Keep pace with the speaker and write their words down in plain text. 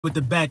with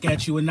the back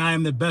at you, and I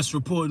am the best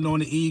reporting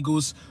on the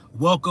Eagles.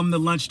 Welcome to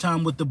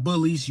Lunchtime with the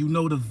Bullies. You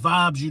know the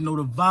vibes, you know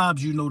the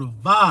vibes, you know the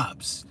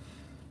vibes.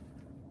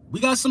 We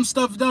got some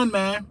stuff done,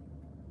 man.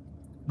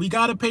 We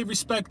got to pay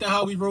respect to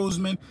Howie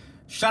Roseman.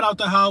 Shout out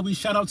to Howie.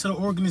 Shout out to the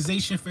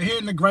organization for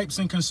hearing the gripes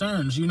and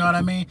concerns. You know what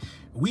I mean?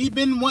 We've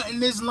been wanting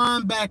this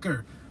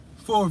linebacker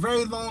for a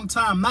very long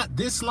time. Not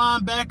this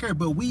linebacker,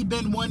 but we've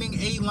been wanting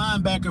a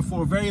linebacker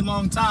for a very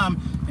long time.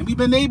 And we've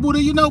been able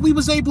to, we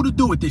was able to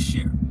do it this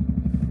year.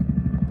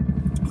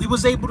 We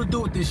was able to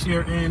do it this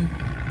year, and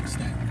what's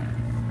that?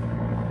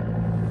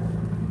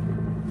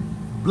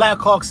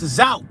 Blackhawks is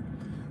out.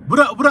 What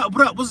up, what up,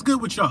 what up? What's good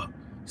with y'all?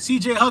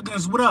 CJ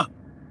Huggins, what up?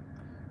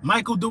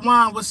 Michael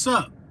DeWine, what's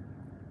up?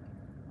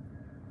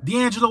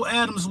 D'Angelo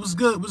Adams, what's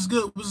good, what's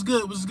good, what's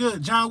good, what's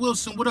good? John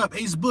Wilson, what up?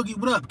 Ace Boogie,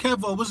 what up?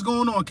 Kevo, what's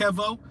going on,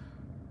 Kevo?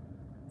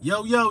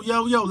 Yo,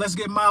 let's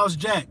get Miles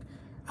Jack.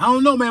 I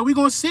don't know, man. We're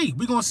going to see.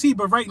 We're going to see,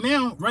 but right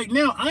now,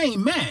 I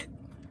ain't mad.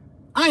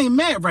 I ain't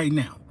mad right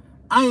now.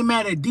 I ain't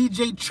mad at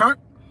DJ Chark.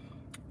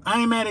 I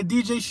ain't mad at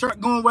DJ Chark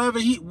going wherever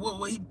he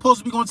supposed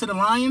to be going to the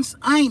Lions.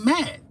 I ain't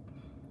mad.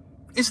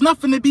 It's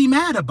nothing to be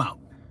mad about.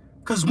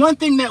 Because one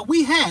thing that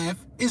we have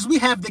is we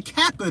have the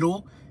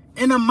capital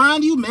in a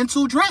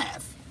monumental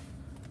draft.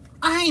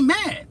 I ain't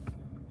mad.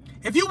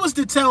 If you was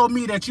to tell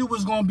me that you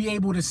was going to be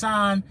able to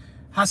sign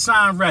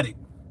Hasson Reddick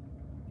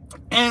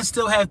and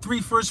still have 3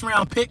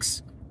 first-round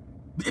picks,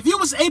 if you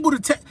was able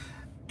to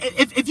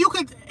if you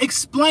could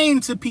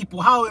explain to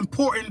people how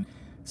important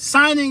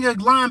signing a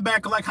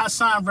linebacker like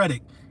Hasson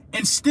Reddick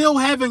and still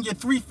having your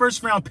 3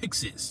 first-round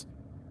picks is.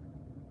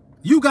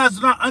 You guys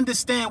do not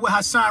understand what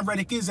Hasson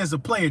Reddick is as a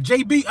player.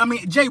 Jay,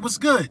 what's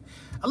good?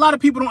 A lot of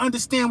people don't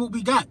understand what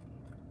we got.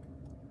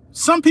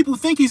 Some people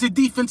think he's a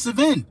defensive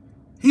end.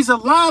 He's a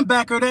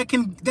linebacker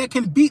that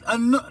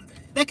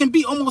can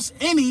beat almost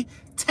any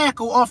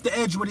tackle off the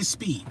edge with his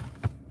speed.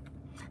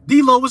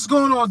 D-Lo, what's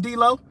going on,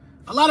 D-Lo?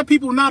 A lot of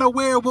people not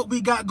aware of what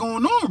we got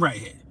going on right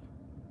here.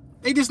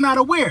 They just not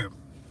aware.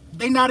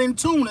 They not in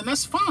tune, and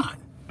that's fine.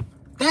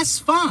 That's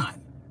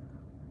fine.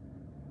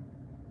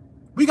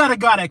 We got a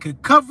guy that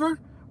could cover.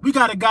 We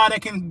got a guy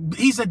that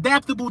he's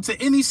adaptable to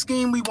any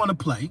scheme we want to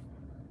play.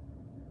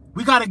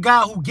 We got a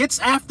guy who gets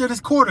after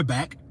this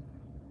quarterback.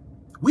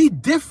 We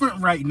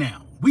different right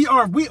now. We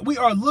are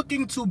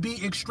looking to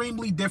be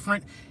extremely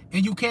different,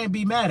 and you can't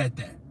be mad at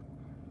that.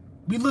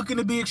 We looking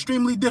to be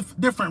extremely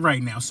different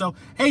right now. So,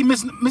 hey,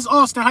 Miss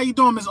Austin, how you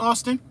doing, Miss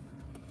Austin?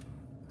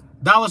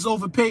 Dollars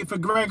overpaid for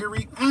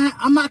Gregory.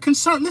 I'm not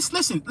concerned.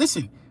 Listen.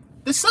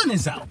 The sun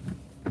is out.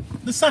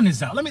 The sun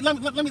is out. Let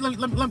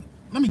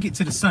me get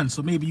to the sun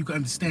so maybe you can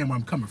understand where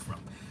I'm coming from.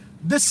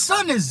 The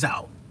sun is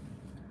out.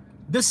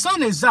 The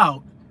sun is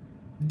out.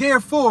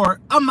 Therefore,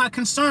 I'm not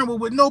concerned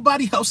with what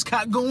nobody else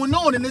got going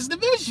on in this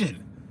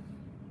division.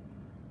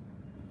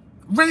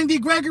 Randy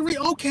Gregory,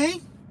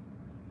 okay.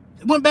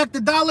 Went back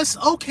to Dallas,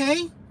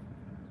 okay.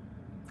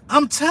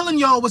 I'm telling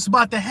y'all what's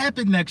about to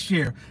happen next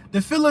year.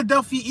 The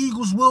Philadelphia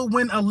Eagles will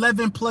win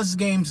 11+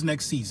 games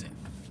next season.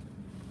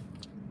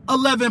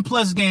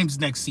 11+ games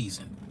next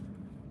season.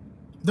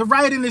 The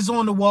writing is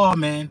on the wall,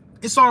 man.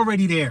 It's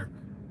already there.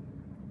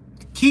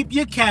 Keep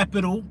your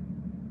capital.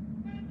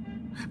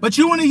 But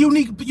you in a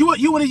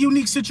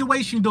unique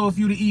situation, though, if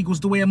you the Eagles,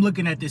 the way I'm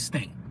looking at this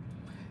thing.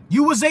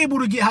 You was able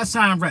to get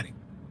Hasson Reddick.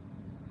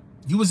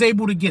 You was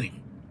able to get him.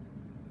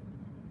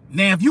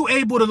 Now, if you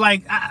able to,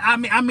 I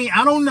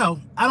don't know.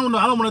 I don't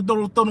want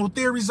to throw no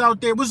theories out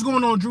there. What's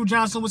going on, Drew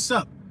Johnson? What's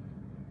up?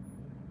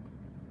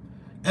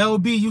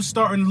 LB, you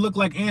starting to look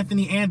like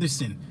Anthony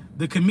Anderson.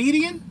 The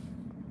comedian?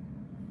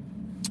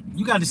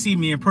 You got to see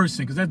me in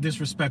person because that's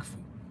disrespectful.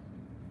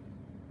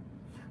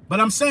 But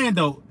I'm saying,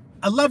 though,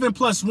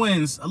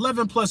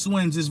 11+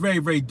 wins is very,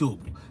 very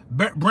doable.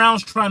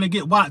 Brown's trying to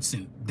get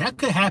Watson. That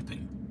could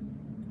happen.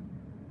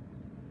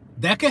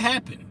 That could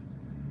happen.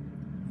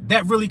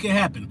 That really could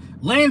happen.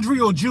 Landry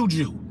or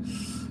Juju?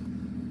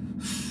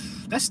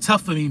 That's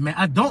tough for me, man.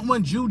 I don't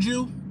want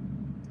Juju.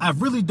 I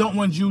really don't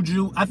want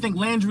Juju. I think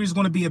Landry is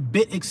going to be a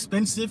bit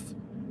expensive.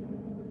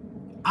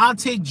 I'll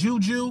take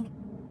Juju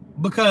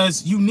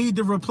because you need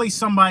to replace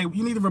somebody.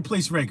 You need to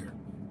replace Rager.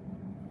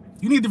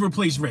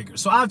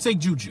 So I'll take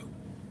Juju.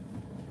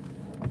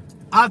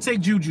 I'll take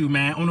Juju,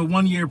 man, on a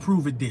 1-year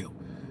prove-it deal.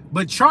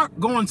 But Chark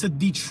going to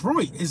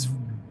Detroit is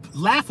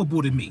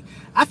laughable to me.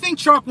 I think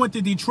Chark went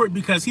to Detroit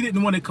because he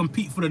didn't want to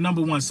compete for the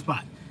 #1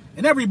 spot.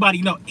 And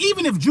everybody know,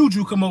 even if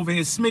Juju come over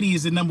here, Smitty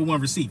is the #1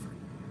 receiver.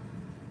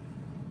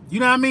 You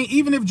know what I mean?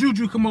 Even if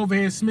Juju come over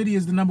here, Smitty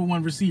is the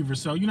 #1 receiver.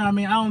 So, you know what I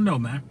mean? I don't know,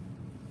 man.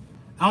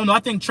 I don't know. I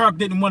think Chark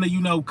didn't want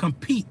to,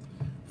 compete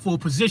for a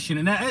position.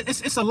 And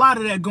it's a lot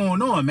of that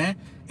going on, man.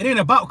 It ain't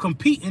about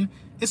competing.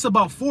 It's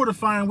about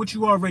fortifying what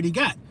you already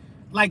got.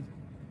 Like,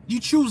 you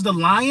choose the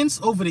Lions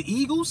over the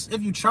Eagles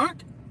if you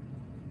Chark?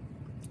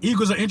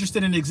 Eagles are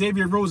interested in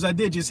Xavier Rhodes. I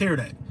did just hear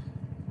that.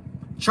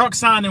 Chark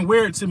signing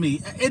weird to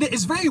me.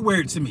 It's very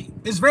weird to me.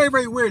 It's very,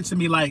 very weird to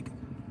me. Like,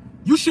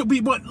 you should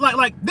be, but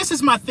like this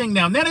is my thing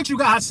now. Now that you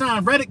got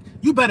Hasson Reddick,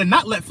 you better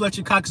not let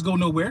Fletcher Cox go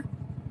nowhere.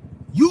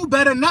 You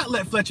better not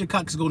let Fletcher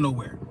Cox go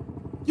nowhere.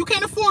 You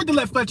can't afford to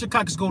let Fletcher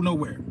Cox go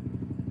nowhere.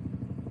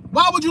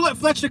 Why would you let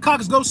Fletcher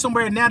Cox go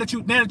somewhere now that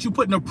you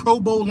putting a Pro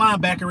Bowl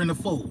linebacker in the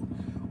fold,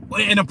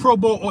 and a Pro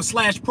Bowl or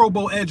 / Pro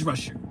Bowl edge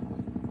rusher?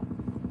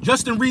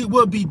 Justin Reed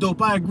would be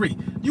dope. I agree.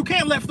 You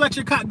can't let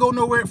Fletcher Cox go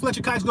nowhere.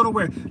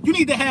 You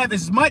need to have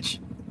as much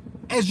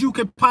as you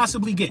could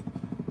possibly get.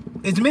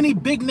 As many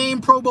big name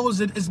Pro Bowls,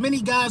 as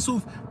many guys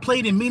who've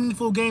played in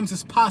meaningful games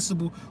as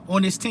possible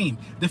on this team.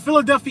 The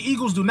Philadelphia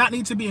Eagles do not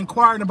need to be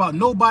inquiring about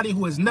nobody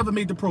who has never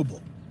made the Pro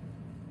Bowl.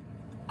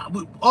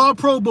 All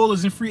Pro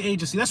Bowlers in free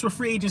agency. That's what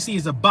free agency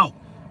is about.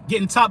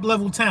 Getting top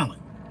level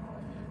talent.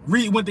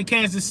 Reed went to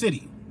Kansas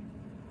City.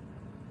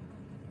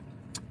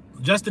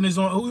 Justin is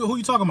on. Who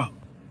you talking about?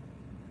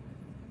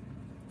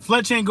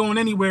 Fletch ain't going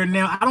anywhere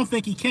now. I don't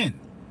think he can.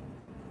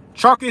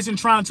 Chark isn't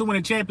trying to win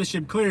a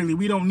championship, clearly.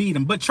 We don't need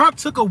him. But Chark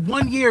took a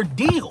 1-year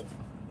deal.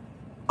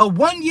 A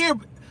 1-year,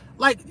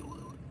 like,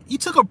 you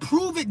took a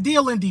prove-it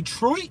deal in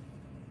Detroit?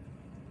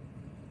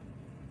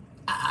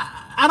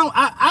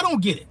 I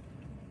don't get it.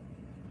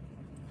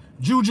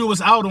 Juju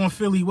was out on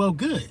Philly. Well,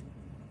 good.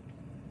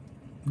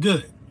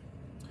 Good.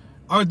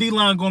 Our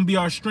D-line going to be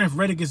our strength.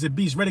 Reddick is a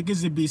beast.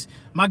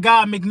 My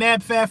guy,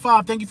 McNabb Fat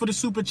 5, thank you for the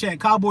super chat.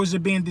 Cowboys are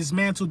being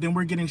dismantled, then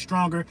we're getting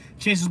stronger.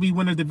 Chances we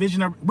win a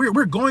division.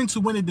 We're going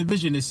to win a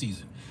division this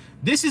season.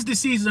 This is the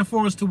season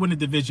for us to win a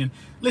division.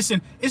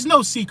 Listen, it's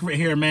no secret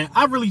here, man.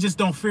 I really just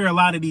don't fear a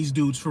lot of these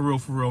dudes, for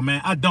real,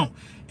 man. I don't.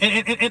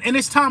 And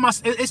it's time.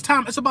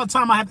 It's about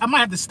time I might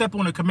have to step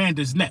on the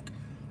Commander's neck.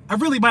 I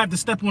really might have to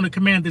step on the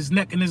Commander's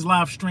neck in this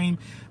live stream,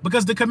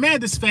 because the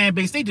Commanders fan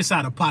base, they just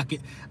out of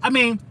pocket. I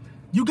mean,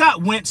 you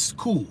got Wentz,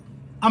 cool.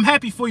 I'm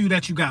happy for you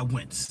that you got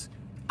Wentz.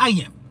 I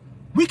am.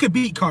 We could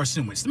beat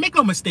Carson Wentz. Make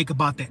no mistake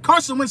about that.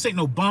 Carson Wentz ain't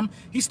no bum.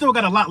 He still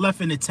got a lot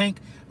left in the tank,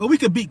 but we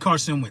could beat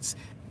Carson Wentz.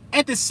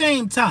 At the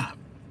same time,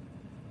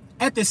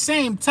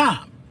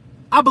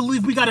 I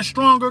believe we got a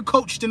stronger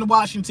coach than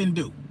Washington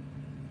do.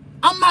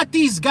 I'm not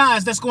these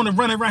guys that's going to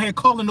run around here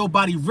calling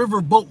nobody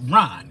Riverboat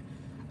Ron.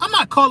 I'm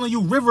not calling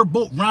you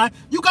Riverboat Ron.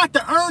 You got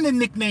to earn a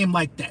nickname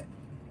like that.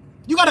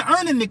 You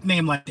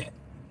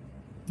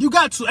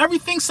got to.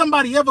 Everything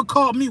somebody ever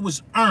called me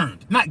was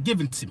earned, not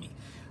given to me.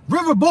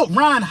 Riverboat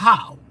Ron,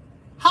 how?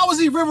 How is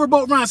he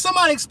Riverboat Ron?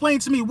 Somebody explain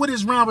to me, what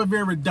has Ron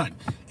Rivera done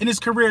in his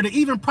career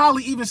to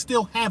probably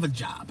still have a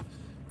job?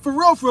 For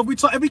real,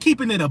 if we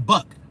keeping it a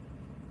buck.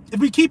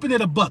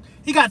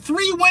 He got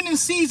 3 winning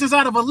seasons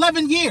out of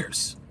 11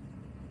 years.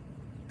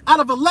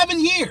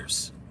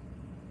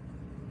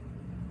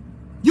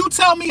 You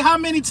tell me how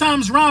many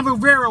times Ron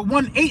Rivera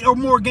won 8 or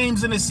more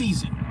games in a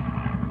season.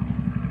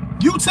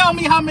 You tell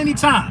me how many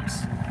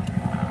times.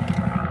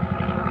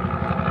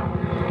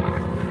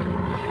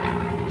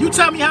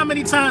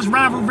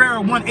 Ron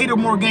Rivera won 8 or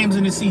more games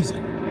in a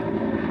season.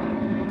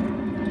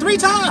 3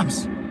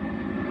 times.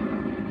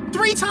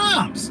 3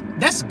 times.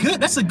 That's good.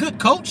 That's a good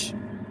coach.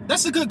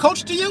 That's a good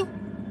coach to you?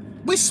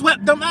 We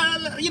swept them.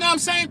 You know what I'm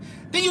saying?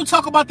 Then you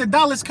talk about the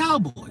Dallas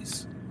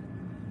Cowboys.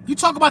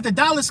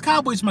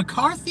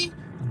 McCarthy,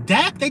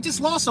 Dak, they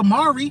just lost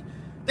Amari.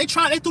 They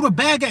threw the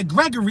bag at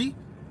Gregory.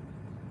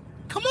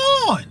 Come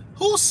on.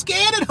 Who's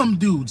scared of them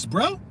dudes,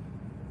 bro?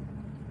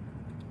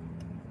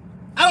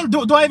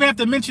 Do I even have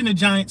to mention the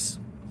Giants?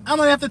 I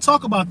don't have to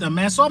talk about them,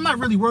 man. So I'm not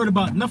really worried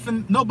about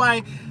nothing.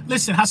 Nobody.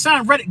 Listen,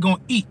 Hasson Reddick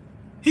gonna eat.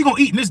 He gonna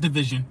eat in this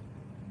division.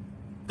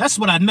 That's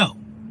what I know.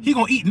 He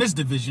gonna eat in this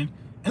division.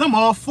 And I'm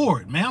all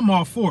for it,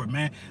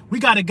 man. We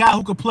got a guy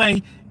who could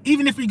play.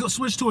 Even if we go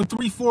switch to a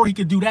 3-4, he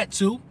could do that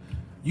too.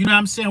 You know what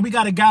I'm saying? We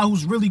got a guy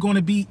who's really going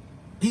to be,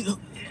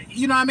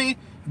 you know what I mean?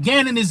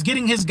 Gannon is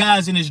getting his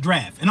guys in his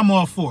draft, and I'm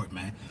all for it,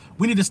 man.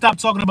 We need to stop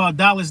talking about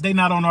Dallas. They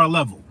not on our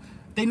level.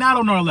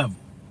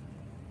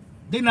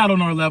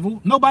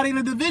 Nobody in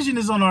the division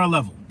is on our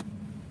level.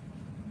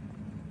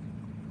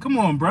 Come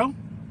on, bro.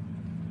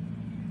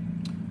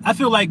 I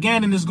feel like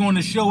Gannon is going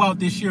to show out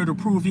this year to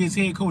prove he is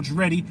head coach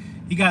ready.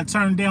 He got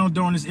turned down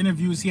during his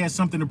interviews. He has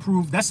something to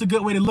prove. That's a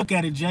good way to look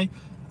at it, Jay.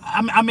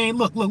 I mean,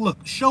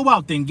 look. Show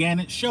out then,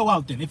 Gannon. Show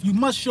out then. If you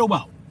must, show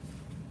out.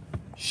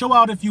 Show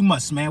out if you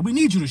must, man. We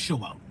need you to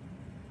show out.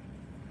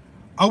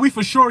 Are we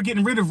for sure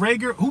getting rid of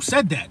Rager? Who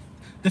said that?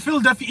 The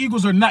Philadelphia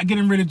Eagles are not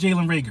getting rid of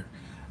Jalen Rager.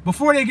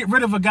 Before they get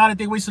rid of a guy that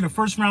they wasted a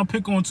first-round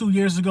pick on 2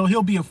 years ago,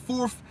 he'll be a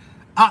 4th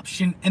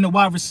option in the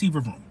wide receiver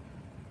room.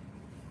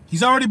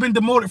 He's already been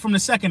demoted from the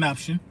 2nd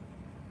option.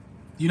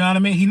 You know what I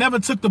mean? He never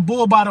took the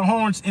bull by the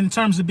horns in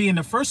terms of being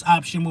the 1st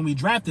option when we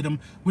drafted him,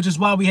 which is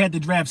why we had to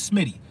draft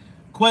Smitty.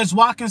 Quez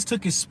Watkins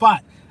took his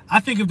spot.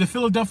 I think if the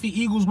Philadelphia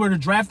Eagles were to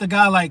draft a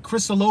guy like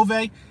Chris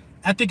Olave,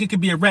 I think it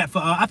could be a wrap for.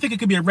 I think it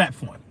could be a wrap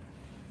for him.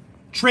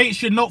 Trade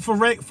Shenault for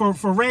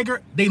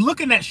Rager. They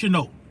looking at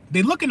Shenault.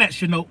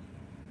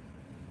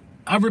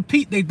 I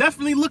repeat, they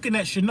definitely looking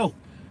at Shenault.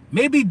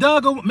 Maybe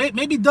Doug will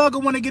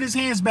want to get his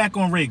hands back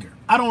on Rager.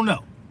 I don't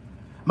know.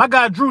 My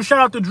guy Drew, shout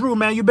out to Drew,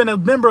 man. You've been a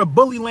member of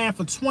Bully Land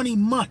for 20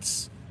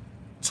 months.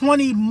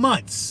 20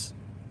 months.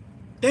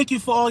 Thank you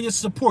for all your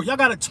support. Y'all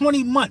got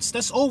 20 months.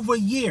 That's over a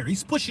year.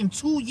 He's pushing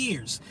 2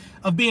 years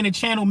of being a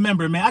channel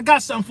member, man. I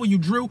got something for you,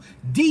 Drew.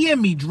 DM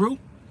me, Drew.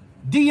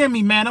 DM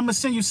me, man. I'm going to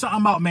send you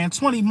something out, man.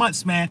 20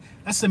 months, man.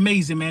 That's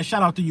amazing, man.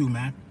 Shout out to you,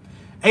 man.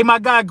 Hey, my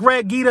guy,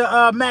 Greg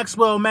Gita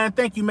Maxwell, man.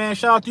 Thank you, man.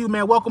 Shout out to you,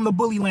 man. Welcome to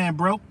Bully Land,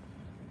 bro.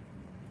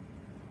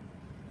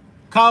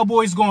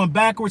 Cowboys going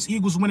backwards.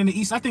 Eagles winning the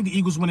East. I think the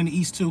Eagles winning the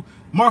East, too.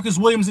 Marcus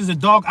Williams is a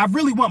dog. I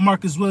really want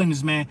Marcus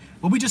Williams, man.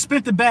 But we just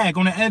spent the bag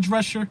on an edge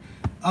rusher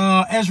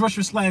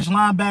slash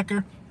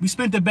linebacker. We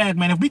spent the bag,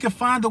 man. If we could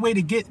find a way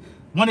to get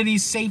one of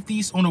these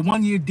safeties on a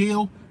 1-year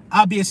deal,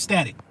 I'll be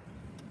ecstatic.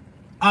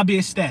 I'll be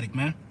ecstatic,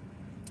 man.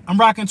 I'm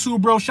rocking too,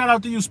 bro. Shout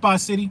out to you, Spot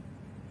City.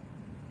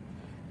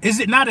 Is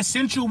it not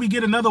essential we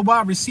get another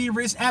wide receiver?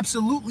 It's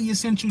absolutely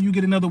essential you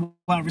get another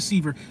wide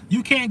receiver.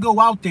 You can't go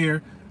out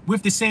there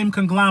with the same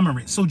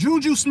conglomerate. So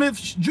Juju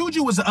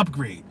was an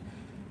upgrade.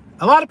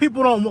 A lot of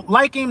people don't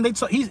like him.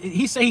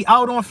 He say he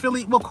out on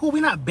Philly. Well, cool.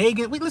 We're not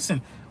begging.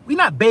 Listen, we're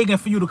not begging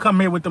for you to come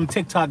here with them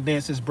TikTok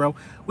dances, bro.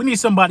 We need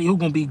somebody who's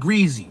gonna be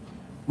greasy.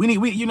 You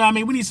know what I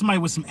mean? We need somebody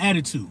with some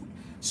attitude.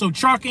 So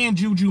Chark and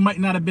Juju might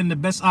not have been the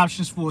best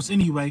options for us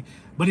anyway,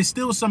 but it's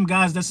still some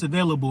guys that's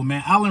available,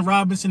 man. Allen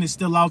Robinson is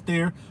still out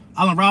there.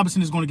 Allen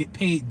Robinson is going to get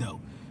paid, though.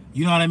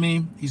 You know what I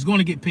mean? He's going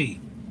to get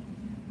paid.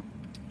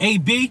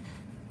 AB,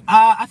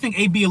 I think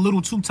AB a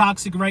little too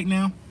toxic right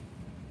now.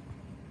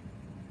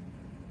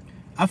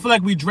 I feel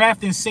like we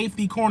drafting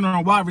safety, corner,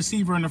 and wide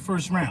receiver in the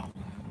first round.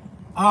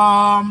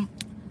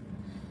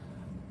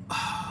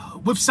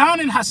 With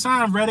signing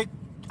Hasson Reddick,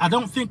 I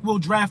don't think we'll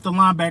draft a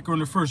linebacker in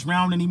the first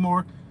round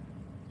anymore.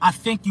 I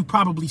think you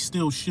probably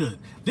still should.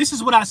 This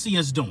is what I see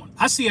us doing.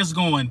 I see us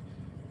going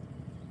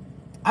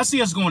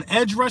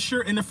edge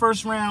rusher in the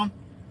first round.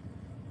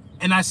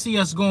 And I see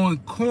us going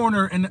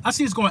corner. And I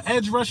see us going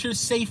edge rusher,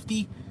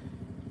 safety,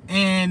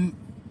 and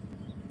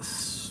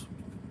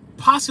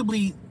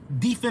possibly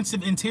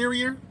defensive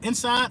interior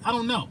inside. I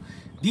don't know.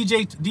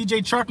 DJ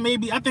Chark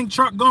maybe. I think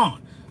Chark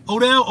gone.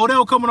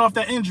 Odell coming off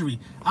that injury.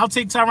 I'll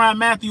take Tyrann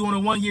Mathieu on a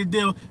 1-year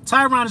deal.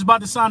 Tyrann is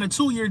about to sign a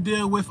 2-year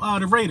deal with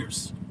the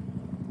Raiders,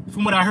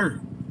 from what I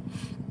heard.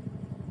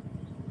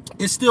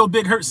 It's still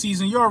big hurt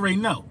season. You already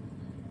know.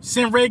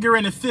 Send Rager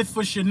in the 5th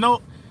for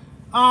Chenault.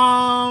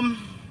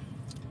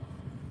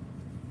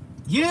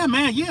 Yeah,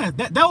 man. Yeah,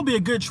 that would be a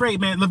good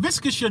trade, man.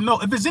 Laviska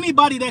Chenault. If there's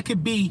anybody that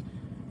could be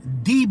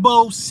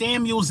Debo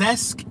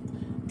Samuels-esque,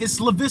 it's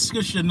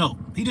Laviska Chenault.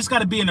 He just got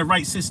to be in the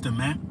right system,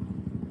 man.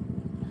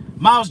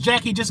 Miles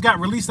Jack, he just got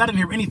released. I didn't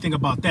hear anything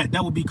about that.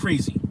 That would be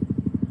crazy.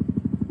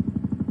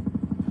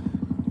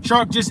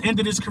 Chark just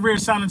ended his career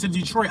signing to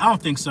Detroit. I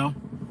don't think so.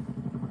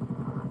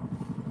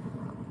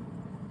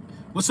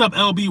 What's up,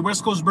 LB?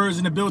 West Coast Birds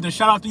in the building.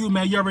 Shout out to you,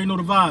 man. You already know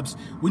the vibes.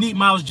 We need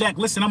Miles Jack.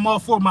 Listen, I'm all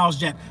for Miles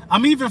Jack.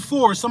 I'm even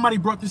for, somebody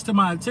brought this to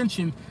my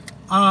attention,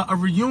 a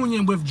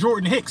reunion with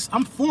Jordan Hicks.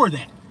 I'm for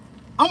that.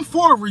 I'm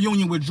for a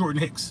reunion with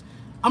Jordan Hicks.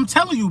 I'm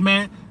telling you,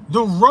 man,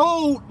 the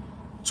road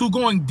to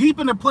going deep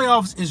in the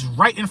playoffs is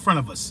right in front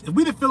of us. If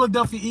we the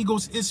Philadelphia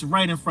Eagles, it's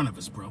right in front of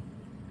us, bro.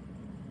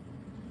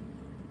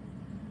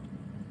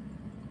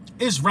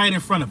 It's right in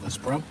front of us,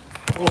 bro.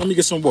 Oh, let me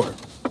get some water.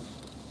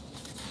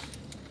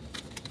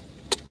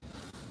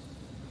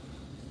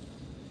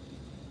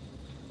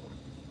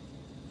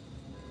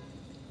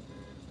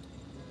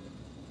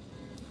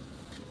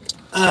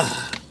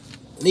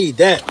 Need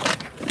that.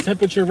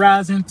 Temperature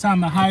rising,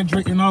 time to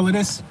hydrate and all of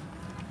this.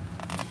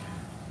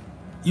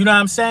 You know what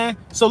I'm saying?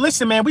 So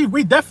listen, man,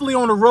 we definitely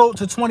on the road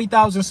to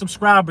 20,000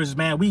 subscribers,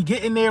 man. We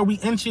getting there, we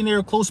inching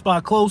there close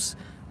by close.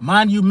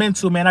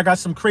 Monumental, man. I got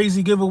some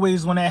crazy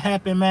giveaways when that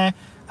happen, man.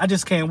 I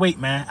just can't wait,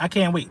 man. I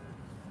can't wait.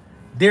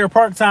 Deer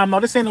Park time. No,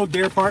 this ain't no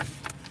Deer Park.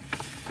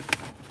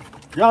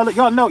 Y'all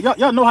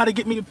know how to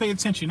get me to pay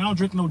attention. I don't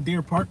drink no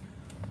Deer Park.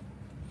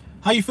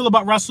 How you feel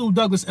about Rasul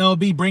Douglas,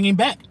 LB? Bring him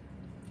back.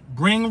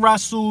 Bring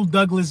Rasul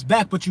Douglas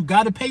back, but you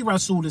got to pay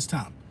Rasul this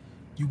time.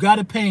 You got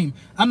to pay him.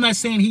 I'm not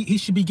saying he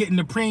should be getting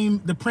the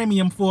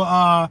premium for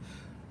a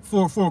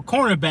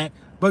cornerback,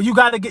 but you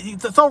got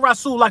to throw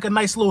Rasul like a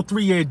nice little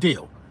 3-year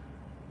deal.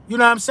 You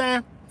know what I'm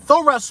saying?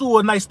 Throw Rasul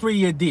a nice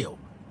 3-year deal.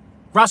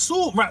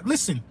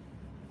 Listen,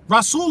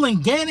 Rasul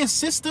and Gannon's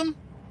system.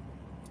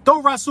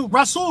 Throw Rasul.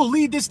 Rasul will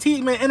lead this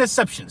team in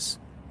interceptions.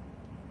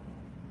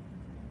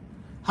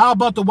 How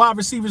about the wide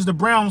receivers? The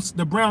Browns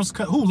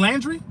cut who?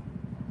 Landry?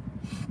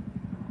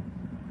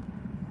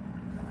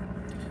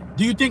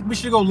 Do you think we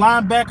should go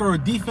linebacker or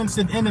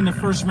defensive end in the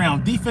first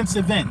round?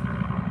 Defensive end.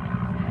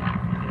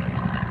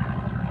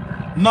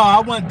 No,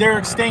 I want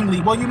Derek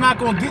Stingley. Well, you're not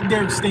going to get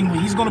Derek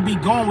Stingley. He's going to be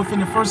gone within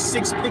the first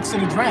 6 picks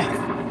of the draft.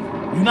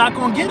 You're not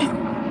going to get him.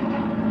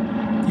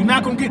 You're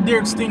not going to get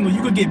Derek Stingley.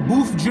 You could get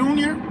Booth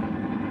Jr.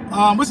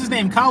 What's his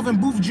name? Calvin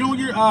Booth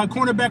Jr.,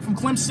 cornerback from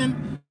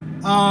Clemson.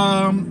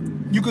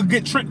 You could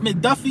get Trent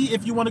McDuffie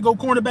if you want to go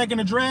cornerback in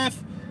the draft.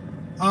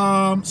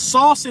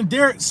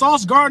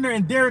 Sauce Gardner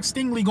and Derek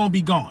Stingley going to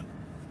be gone.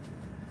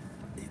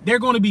 They're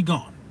going to be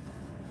gone.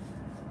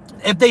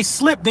 If they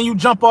slip, then you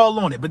jump all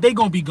on it, but they're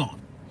going to be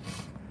gone.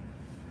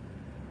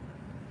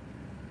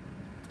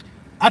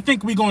 I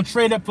think we're gonna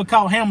trade up for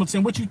Kyle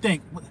Hamilton. What you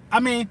think? I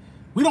mean,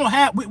 we don't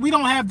have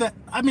the.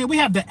 I mean, we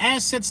have the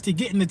assets to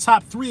get in the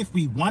top 3 if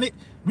we want it.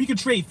 We could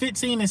trade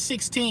 15 and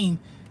 16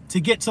 to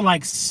get to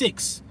like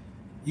 6.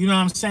 You know what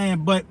I'm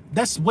saying? But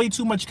that's way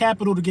too much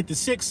capital to get to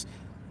 6.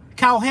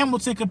 Kyle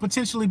Hamilton could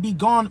potentially be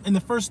gone in the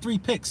first 3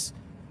 picks.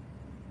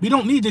 We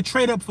don't need to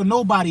trade up for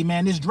nobody,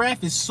 man. This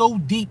draft is so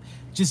deep.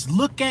 Just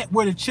look at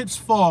where the chips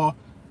fall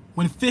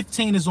when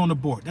 15 is on the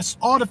board. That's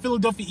all the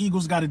Philadelphia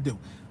Eagles got to do.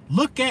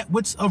 Look at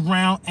what's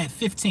around at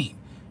 15.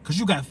 Because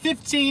you got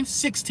 15,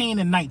 16,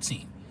 and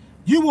 19.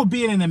 You will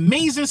be in an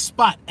amazing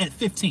spot at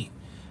 15.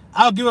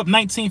 I'll give up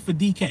 19 for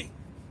DK.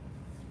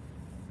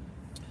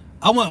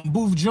 I want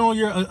Booth Jr.,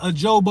 a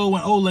Jobo,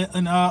 and Ola,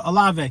 and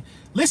Olave.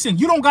 Listen,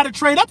 you don't got to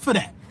trade up for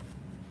that.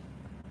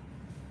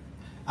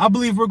 I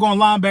believe we're going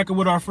linebacker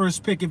with our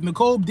first pick. If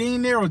Nicole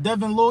Dean there or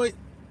Devin Lloyd,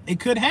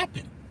 it could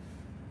happen.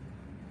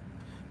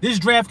 This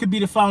draft could be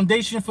the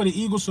foundation for the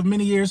Eagles for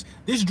many years.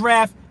 This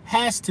draft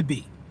has to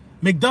be.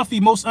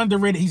 McDuffie, most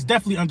underrated. He's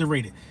definitely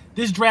underrated.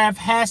 This draft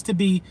has to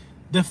be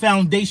the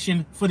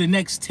foundation for the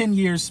next 10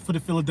 years for the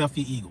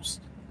Philadelphia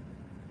Eagles.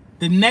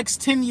 The next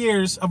 10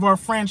 years of our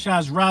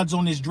franchise rides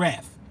on this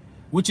draft,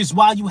 which is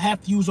why you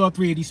have to use all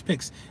 3 of these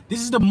picks.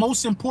 This is the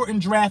most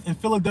important draft in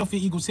Philadelphia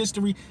Eagles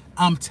history.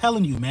 I'm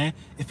telling you, man.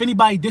 If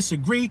anybody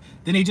disagree,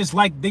 then they just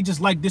like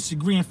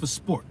disagreeing for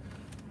sport.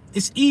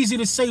 It's easy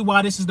to say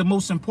why this is the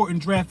most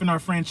important draft in our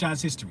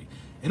franchise history.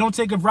 It don't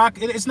take a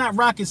rocket. It's not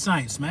rocket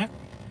science, man.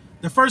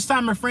 The first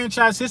time in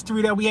franchise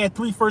history that we had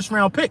 3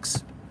 first-round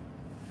picks.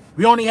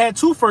 We only had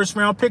 2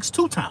 first-round picks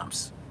 2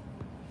 times.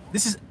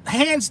 This is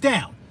hands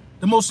down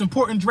the most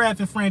important draft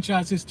in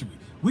franchise history.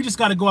 We just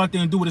got to go out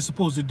there and do what it's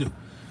supposed to do.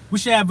 We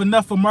should have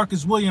enough for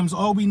Marcus Williams.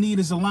 All we need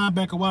is a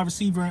linebacker, wide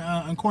receiver,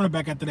 and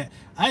cornerback after that.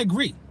 I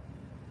agree.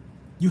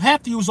 You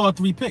have to use all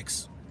 3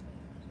 picks.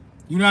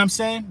 You know what I'm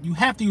saying? You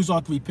have to use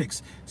all 3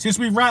 picks. Since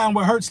we're riding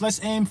with Hurts, let's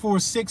aim for a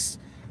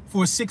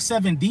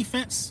 6-7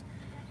 defense.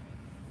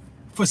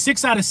 For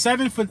 6 out of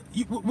 7.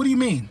 What do you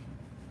mean?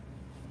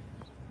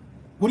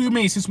 What do you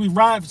mean? Since we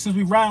riding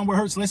with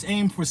Hurts, let's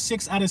aim for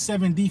 6 out of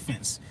 7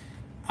 defense.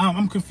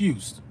 I'm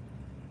confused.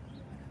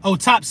 Oh,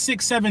 top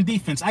 6-7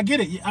 defense. I get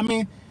it. I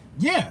mean,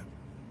 yeah.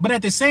 But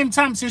at the same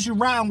time, since you're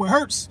riding with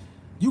Hurts,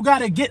 you got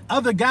to get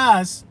other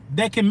guys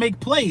that can make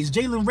plays.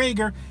 Jalen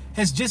Reagor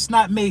has just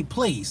not made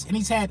plays, and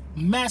he's had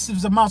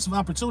massive amounts of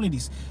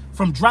opportunities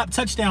from drop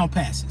touchdown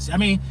passes. I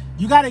mean,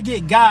 you got to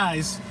get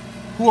guys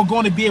who are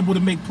going to be able to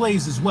make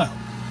plays as well.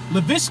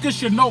 Laviska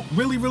Shenault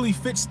really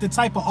fits the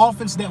type of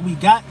offense that we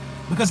got,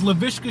 because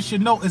Laviska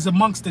Shenault is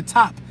amongst the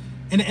top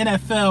in the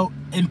NFL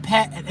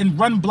in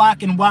run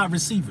block and wide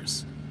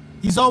receivers.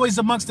 He's always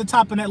amongst the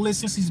top in that list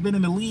since he's been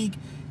in the league.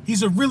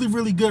 He's a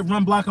really good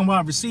run block and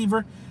wide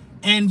receiver.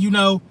 And, you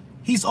know,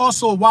 he's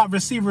also a wide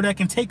receiver that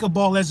can take a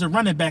ball as a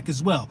running back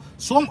as well.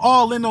 So I'm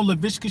all in on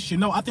Laviska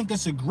Shenault. I think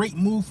that's a great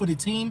move for the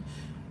team.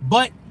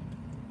 But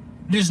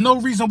there's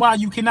no reason why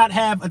you cannot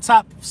have a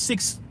top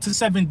 6 to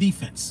 7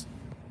 defense.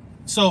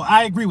 So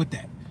I agree with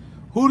that.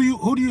 Who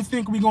do you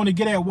think we're going to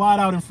get at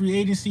wideout in free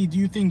agency? Do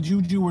you think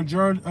Juju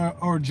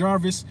or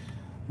Jarvis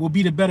will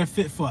be the better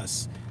fit for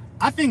us?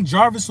 I think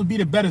Jarvis will be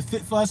the better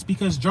fit for us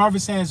because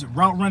Jarvis has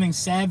route running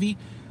savvy.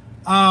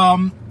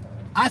 I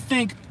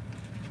think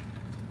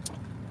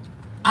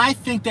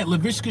that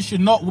Laviska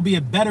Shenault will be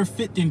a better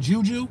fit than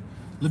Juju.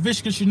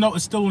 Laviska Shenault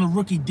is still on a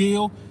rookie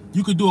deal.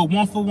 You could do a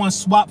 1-for-1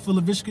 swap for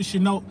Laviska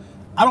Shenault.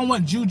 I don't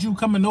want Juju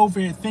coming over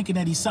here thinking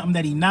that he's something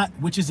that he's not,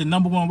 which is the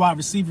 #1 wide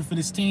receiver for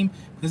this team,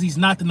 because he's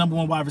not the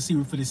 #1 wide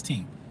receiver for this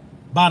team.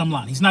 Bottom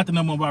line, he's not the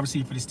 #1 wide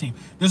receiver for this team.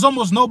 There's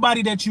almost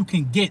nobody that you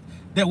can get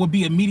that would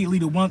be immediately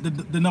the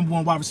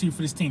 #1 wide receiver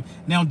for this team.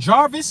 Now,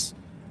 Jarvis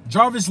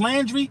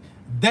Landry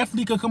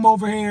definitely could come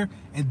over here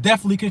and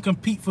definitely can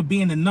compete for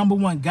being the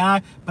 #1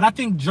 guy, but I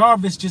think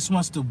Jarvis just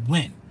wants to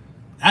win.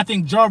 I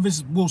think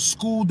Jarvis will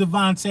school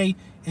Devontae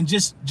and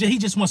he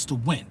just wants to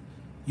win.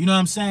 You know what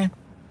I'm saying?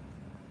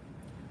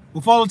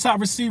 With all the top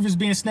receivers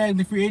being snagged in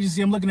the free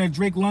agency, I'm looking at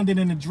Drake London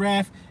in the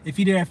draft if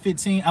he there at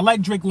 15. I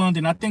like Drake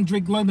London. I think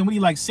Drake London, what he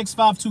like,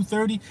 6'5",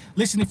 230?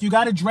 Listen, if you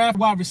got a draft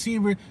wide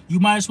receiver, you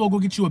might as well go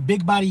get you a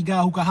big body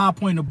guy who can high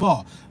point the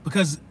ball,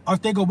 because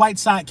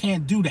Arcega-Whiteside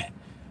can't do that.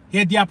 He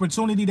had the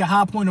opportunity to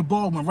high point the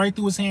ball, went right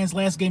through his hands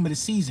last game of the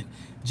season.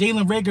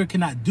 Jalen Reagor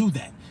cannot do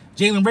that.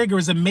 Jalen Reagor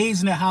is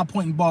amazing at high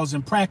pointing balls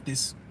in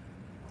practice.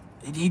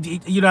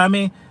 You know what I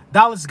mean?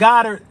 Dallas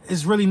Goedert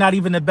is really not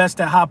even the best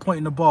at high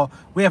pointing the ball.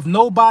 We have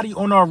nobody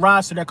on our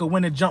roster that could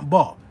win a jump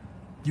ball.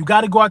 You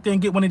got to go out there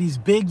and get one of these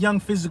big, young,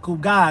 physical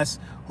guys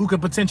who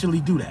could potentially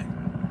do that.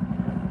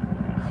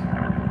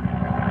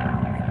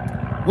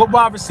 What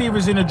wide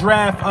receivers in the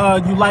draft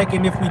you like,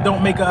 and if we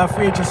don't make a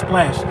free agent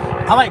splash?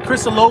 I like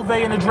Chris Olave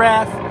in the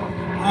draft.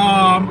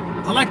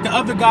 I like the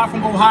other guy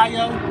from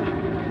Ohio.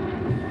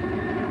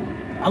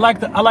 I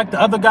like the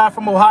other guy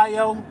from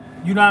Ohio.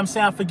 You know what I'm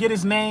saying? I forget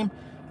his name.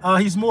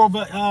 He's more of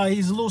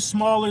he's a little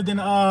smaller than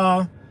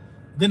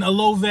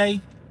Olave,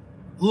 a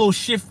little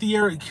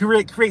shiftier,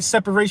 create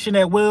separation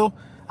at will.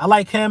 I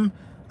like him.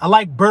 I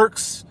like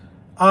Burks.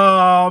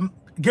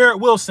 Garrett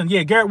Wilson.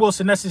 Yeah, Garrett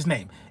Wilson. That's his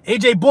name.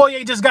 AJ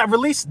Boye just got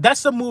released.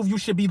 That's a move you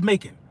should be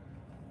making.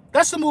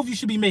 That's a move you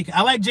should be making.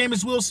 I like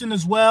Jameis Wilson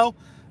as well.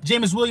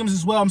 Jameis Williams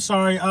as well. I'm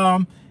sorry.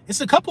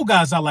 It's a couple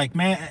guys I like,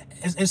 man.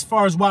 As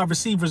far as wide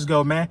receivers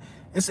go, man.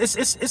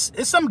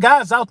 It's some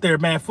guys out there,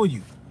 man, for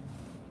you.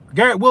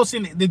 Garrett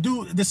Wilson,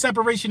 the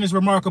separation is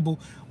remarkable.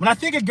 When I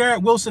think of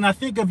Garrett Wilson, I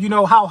think of, you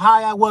know, how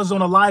high I was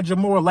on Elijah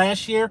Moore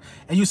last year,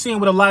 and you seen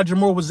what Elijah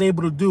Moore was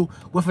able to do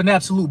with an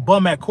absolute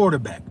bum at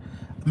quarterback.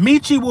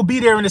 Michi will be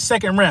there in the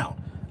second round.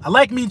 I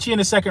like Michi in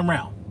the second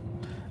round.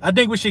 I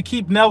think we should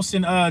keep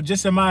Nelson,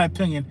 just in my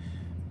opinion.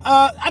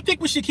 I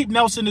think we should keep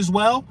Nelson as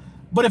well.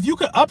 But if you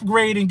could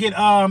upgrade and get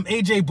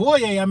AJ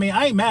Boye, I mean,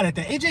 I ain't mad at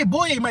that. AJ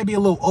Boye might be a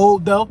little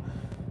old, though.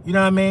 You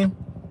know what I mean?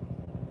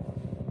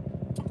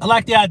 I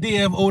like the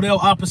idea of Odell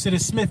opposite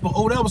of Smith, but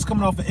Odell was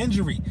coming off an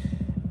injury.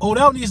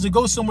 Odell needs to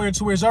go somewhere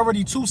to where there's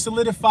already two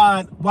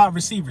solidified wide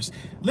receivers.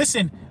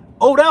 Listen,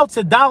 Odell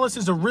to Dallas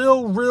is a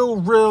real,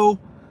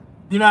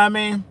 you know what I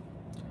mean?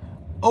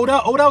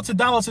 Odell to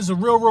Dallas is a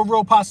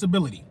real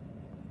possibility.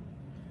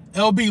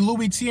 LB,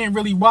 Louis T ain't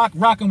really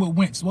rocking with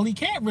Wentz. Well, he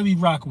can't really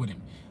rock with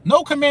him.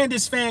 No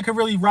Commanders fan can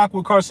really rock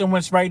with Carson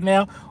Wentz right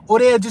now, or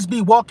they'll just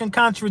be walking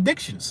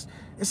contradictions.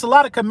 It's a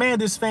lot of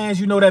Commanders fans,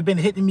 you know, that have been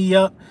hitting me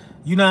up.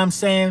 You know what I'm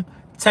saying?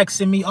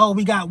 Texting me, oh,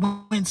 we got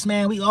Wentz,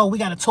 man. We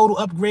got a total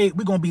upgrade.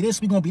 We're going to be this,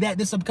 we're going to be that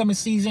this upcoming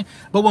season.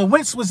 But when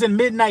Wentz was in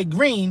Midnight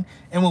Green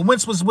and when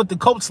Wentz was with the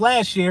Colts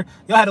last year,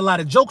 y'all had a lot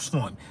of jokes for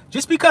him.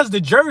 Just because the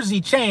jersey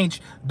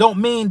changed don't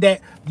mean that,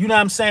 you know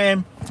what I'm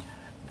saying,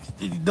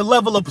 the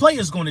level of play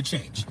is going to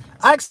change.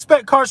 I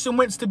expect Carson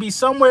Wentz to be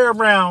somewhere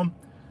around,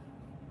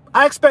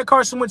 I expect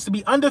Carson Wentz to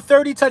be under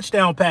 30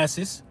 touchdown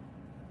passes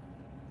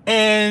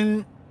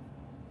and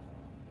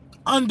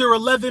under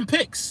 11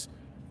 picks.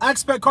 I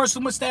expect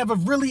Carson Wentz to have a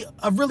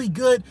really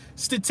good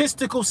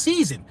statistical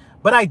season.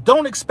 But I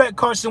don't expect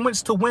Carson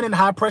Wentz to win in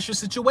high-pressure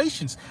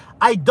situations.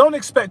 I don't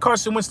expect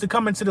Carson Wentz to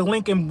come into the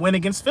Link and win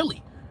against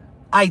Philly.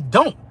 I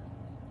don't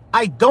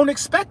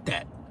expect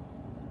that.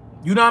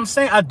 You know what I'm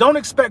saying? I don't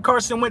expect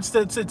Carson Wentz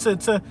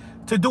to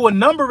do a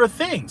number of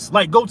things,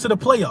 like go to the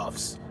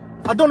playoffs.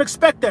 I don't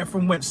expect that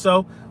from Wentz,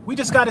 so we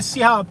just got to see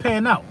how it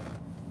pan out.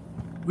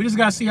 You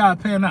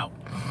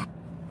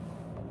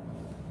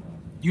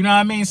know what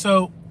I mean?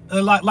 So,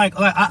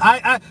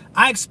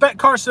 I expect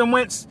Carson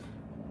Wentz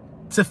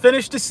to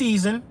finish the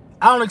season.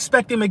 I don't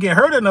expect him to get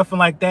hurt or nothing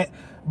like that,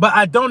 but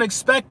I don't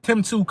expect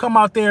him to come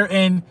out there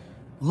and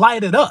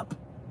light it up.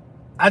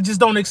 I just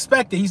don't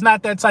expect it. He's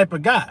not that type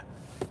of guy.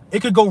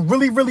 It could go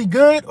really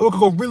good, or it could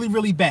go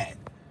really bad.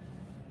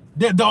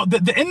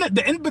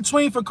 The in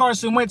between for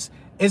Carson Wentz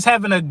is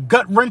having a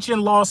gut-wrenching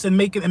loss and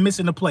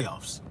missing the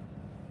playoffs.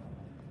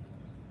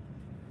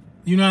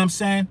 You know what I'm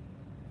saying?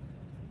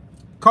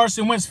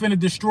 Carson Wentz finna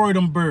destroy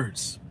them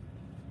birds.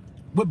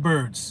 What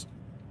birds?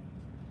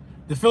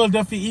 The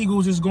Philadelphia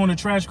Eagles is going to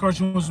trash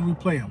Carson Wentz when we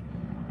play him.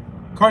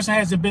 Carson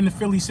hasn't been to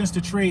Philly since the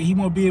trade. He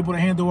won't be able to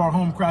handle our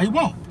home crowd. He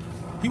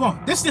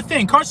won't. This is the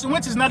thing. Carson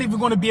Wentz is not even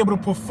going to be able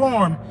to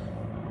perform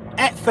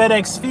at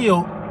FedEx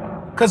Field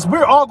because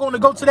we're all going to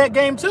go to that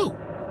game too.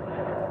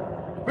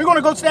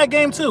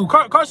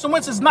 Carson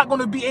Wentz is not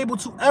going to be able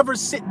to ever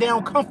sit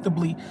down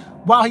comfortably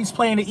while he's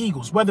playing the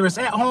Eagles, whether it's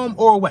at home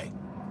or away.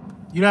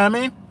 You know what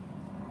I mean?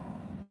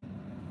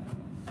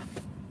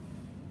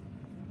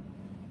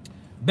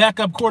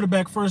 Backup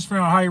quarterback, first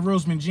round, Harry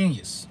Roseman,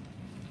 genius.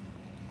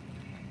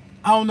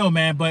 I don't know,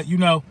 man, but you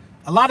know,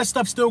 a lot of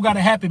stuff still got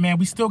to happen, man.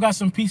 We still got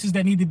some pieces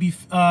that need to be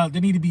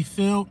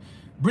filled.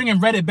 Bringing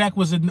Reddick back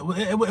was a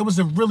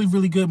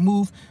really good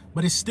move,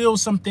 but it's still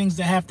some things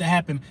that have to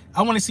happen.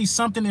 I want to see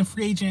something in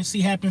free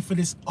agency happen for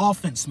this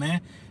offense,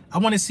 man. I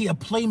want to see a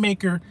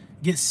playmaker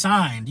get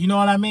signed. You know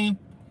what I mean?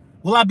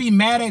 Will I be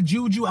mad at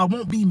Juju? I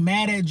won't be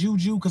mad at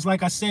Juju because,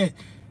 like I said,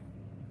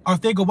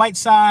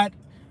 Arcega-Whiteside.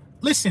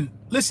 Listen.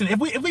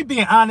 If we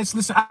being honest,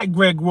 listen. I like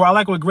Greg Ward. I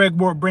like what Greg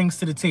Ward brings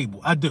to the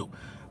table. I do.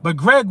 But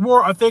Greg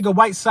Ward,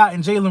 Arcega-Whiteside,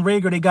 and Jalen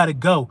Reagor, they got to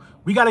go.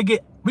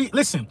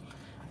 Listen.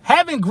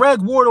 Having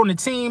Greg Ward on the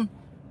team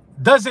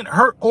doesn't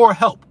hurt or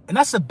help, and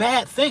that's a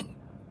bad thing.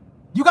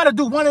 You got to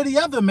do one or the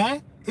other,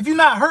 man. If you're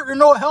not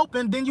hurting or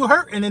helping, then you're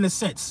hurting in a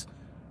sense.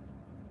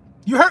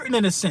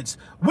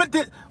 What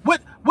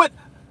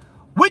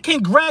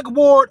can Greg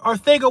Ward,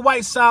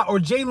 Arcega-Whiteside, or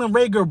Jalen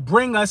Reagor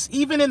bring us,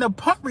 even in the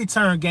punt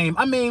return game?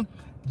 I mean,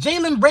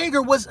 Jalen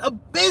Reagor was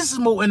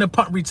abysmal in the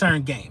punt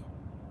return game.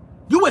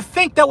 You would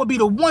think that would be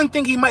the one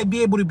thing he might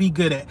be able to be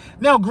good at.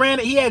 Now,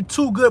 granted, he had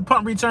 2 good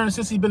punt returns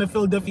since he's been in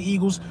Philadelphia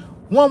Eagles.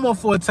 One went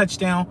for a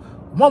touchdown.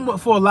 One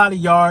went for a lot of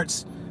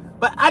yards.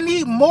 But I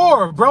need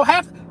more, bro.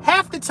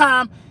 Half the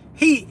time,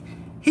 he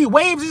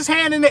waves his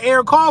hand in the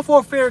air, call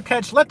for a fair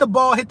catch, let the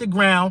ball hit the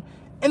ground,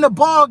 and the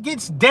ball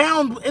gets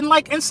down in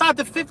inside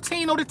the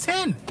 15 or the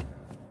 10.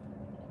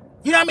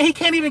 You know what I mean? He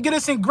can't even get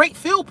us in great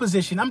field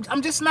position. I'm over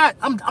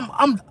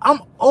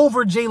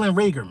Jalen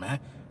Reagor,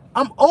 man.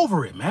 I'm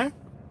over it, man.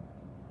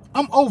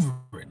 I'm over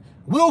it.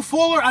 Will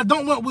Fuller, I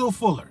don't want Will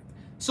Fuller.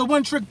 It's a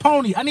one-trick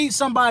pony. I need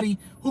somebody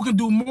who can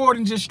do more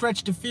than just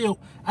stretch the field.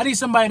 I need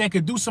somebody that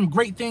could do some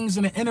great things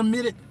in an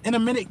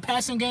intermittent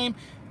passing game.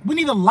 We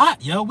need a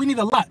lot, yo. We need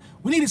a lot.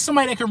 We needed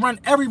somebody that can run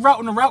every route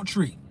in the route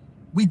tree.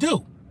 We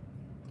do.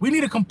 We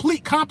need a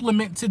complete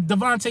complement to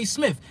Devontae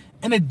Smith.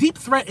 And a deep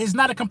threat is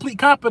not a complete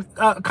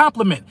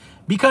complement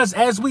because,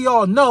 as we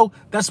all know,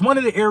 that's one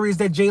of the areas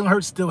that Jalen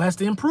Hurts still has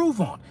to improve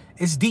on.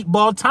 It's deep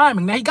ball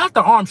timing. Now, he got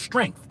the arm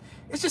strength.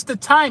 It's just the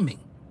timing.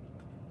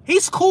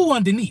 He's cool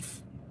underneath.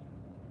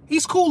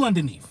 He's cool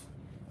underneath.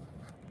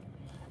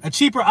 A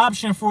cheaper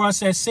option for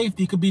us at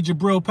safety could be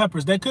Jabril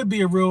Peppers. That could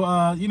be a real,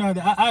 I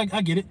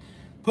get it.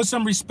 Put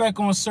some respect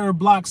on Sir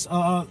Block's.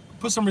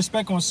 Put some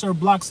respect on Sir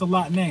Block's a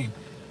lot name.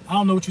 I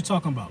don't know what you're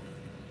talking about.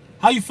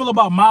 How you feel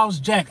about Miles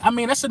Jack? I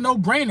mean, that's a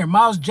no-brainer.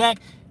 Miles Jack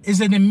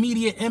is an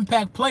immediate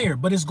impact player,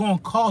 but it's going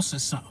to cost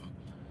us something.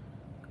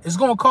 It's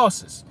going to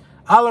cost us.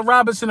 Allen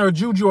Robinson or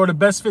Juju are the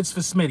best fits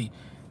for Smitty.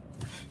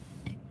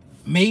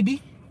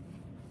 Maybe.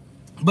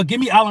 But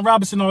give me Allen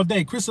Robinson all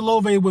day. Chris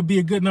Olave would be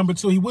a good number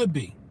 2. He would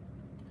be.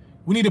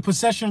 We need a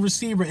possession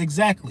receiver.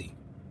 Exactly.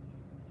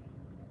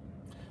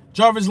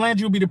 Jarvis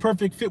Landry would be the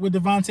perfect fit with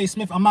Devontae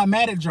Smith. I'm not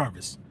mad at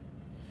Jarvis.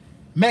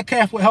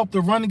 Metcalf would help the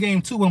run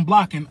game too when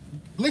blocking.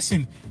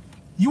 Listen,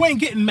 you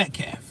ain't getting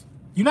Metcalf.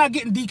 You're not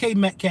getting DK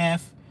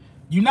Metcalf.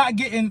 You're not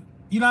getting,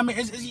 you know what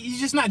I mean? You're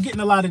just not getting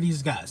a lot of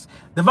these guys.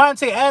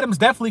 Devontae Adams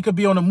definitely could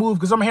be on the move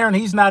because I'm hearing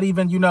he's not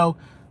even,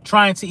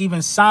 trying to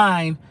even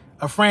sign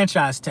a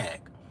franchise tag.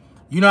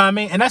 You know what I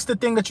mean? And that's the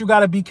thing that you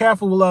got to be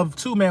careful of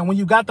too, man. When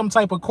you got them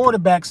type of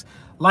quarterbacks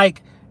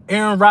like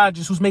Aaron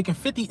Rodgers, who's making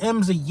 50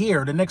 M's a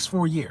year the next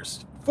 4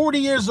 years. 40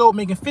 years old,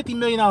 making $50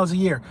 million a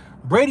year.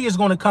 Brady is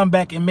going to come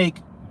back and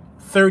make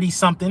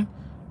 30-something.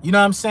 You know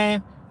what I'm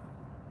saying?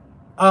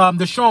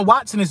 Deshaun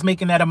Watson is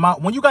making that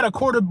amount. When you got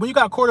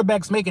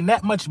quarterbacks making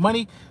that much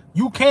money,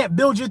 you can't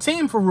build your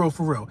team for real,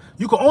 for real.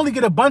 You can only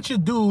get a bunch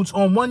of dudes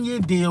on one-year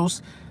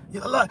deals.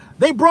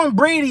 They brought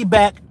Brady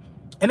back,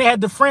 and they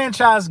had the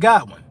franchise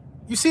Godwin.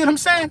 You see what I'm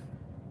saying?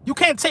 You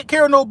can't take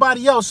care of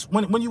nobody else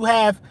when you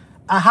have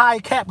a high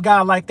cap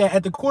guy like that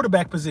at the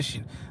quarterback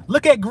position.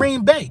 Look at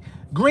Green Bay.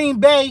 Green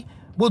Bay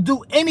will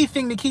do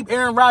anything to keep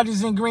Aaron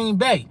Rodgers in Green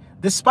Bay,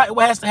 despite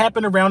what has to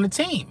happen around the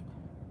team.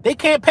 They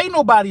can't pay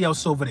nobody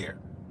else over there.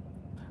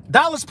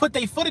 Dallas put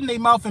their foot in their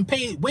mouth and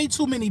paid way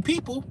too many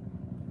people.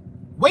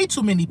 Way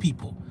too many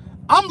people.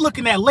 I'm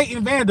looking at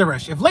Leighton Vander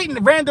Esch. If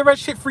Leighton Vander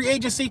Esch hit free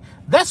agency,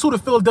 that's who the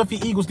Philadelphia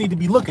Eagles need to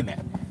be looking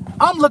at.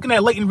 I'm looking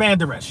at Leighton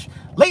Vander Esch.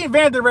 Leighton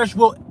Vander Esch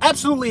will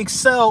absolutely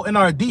excel in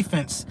our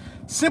defense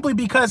simply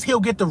because he'll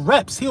get the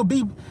reps. He'll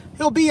be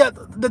probably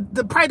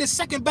the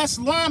second best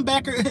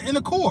linebacker in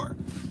the core.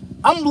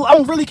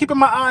 I'm really keeping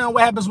my eye on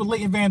what happens with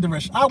Leighton Vander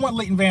Esch. I want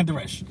Leighton Vander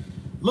Esch.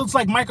 Looks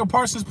like Michael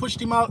Parsons pushed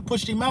him out.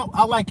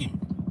 I like him.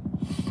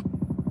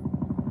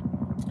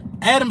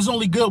 Adams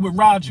only good with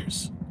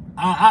Rodgers.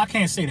 I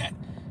can't say that.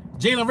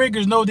 Jalen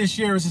Reagor knows this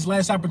year is his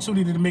last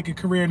opportunity to make a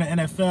career in the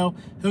NFL.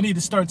 He'll need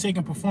to start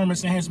taking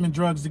performance enhancement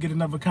drugs to get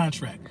another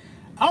contract.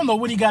 I don't know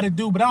what he got to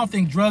do, but I don't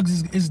think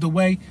drugs is the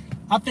way.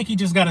 I think he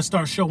just got to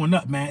start showing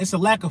up, man. It's a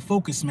lack of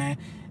focus, man.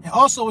 And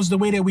also it's the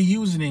way that we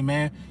using him,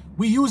 man.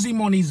 We use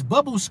him on these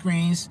bubble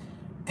screens.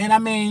 And, I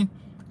mean,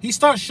 he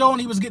starts showing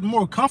he was getting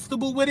more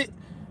comfortable with it.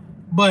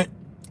 But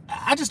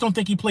I just don't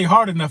think he played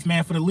hard enough,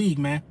 man, for the league,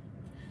 man.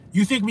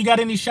 You think we got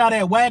any shot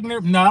at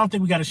Wagner? No, I don't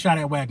think we got a shot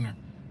at Wagner.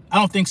 I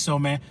don't think so,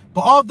 man.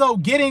 But although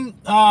getting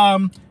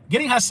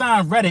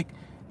Hasson Reddick,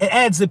 it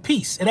adds a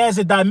piece. It adds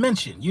a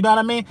dimension. You know what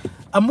I mean?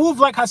 A move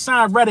like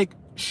Hasson Reddick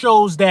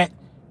shows that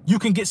you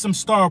can get some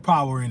star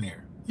power in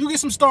there. You get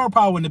some star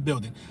power in the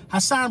building.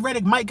 Hasson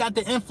Reddick might got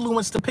the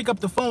influence to pick up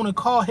the phone and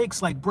call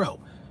Hicks like,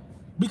 bro,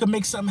 we can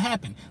make something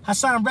happen.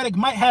 Hasson Reddick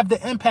might have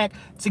the impact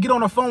to get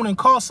on the phone and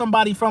call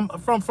somebody from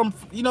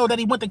that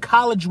he went to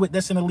college with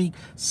that's in the league.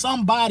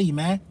 Somebody,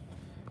 man.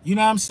 You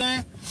know what I'm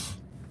saying?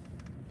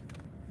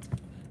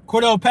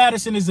 Cordell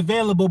Patterson is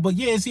available, but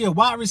yeah, is he a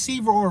wide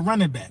receiver or a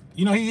running back?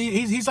 You know,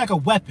 he's like a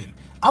weapon.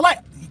 I like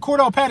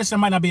Cordell Patterson.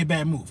 Might not be a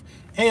bad move.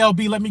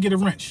 ALB, let me get a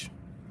wrench.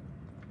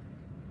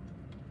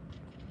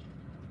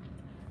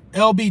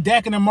 LB,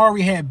 Dak and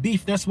Amari had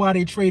beef. That's why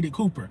they traded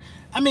Cooper.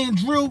 I mean,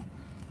 Drew,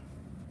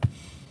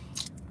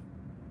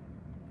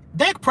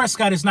 Dak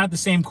Prescott is not the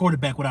same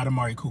quarterback without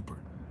Amari Cooper.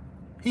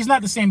 He's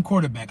not the same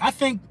quarterback. I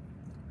think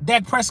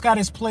Dak Prescott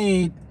has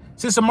played,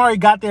 since Amari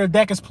got there,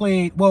 Dak has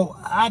played, well,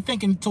 I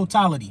think in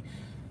totality,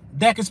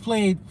 Dak has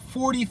played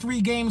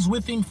 43 games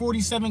with him,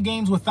 47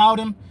 games without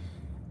him.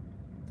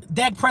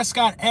 Dak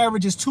Prescott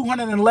averages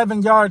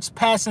 211 yards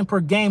passing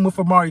per game with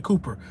Amari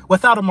Cooper,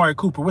 without Amari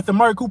Cooper. With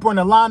Amari Cooper in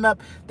the lineup,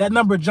 that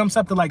number jumps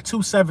up to like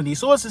 270.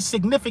 So it's a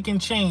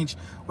significant change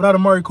without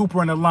Amari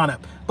Cooper in the lineup.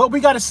 But we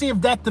got to see if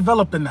Dak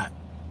developed or not.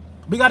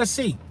 We got to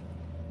see.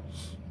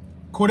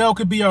 Cordell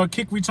could be our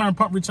kick return,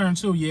 punt return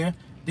too, yeah.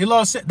 They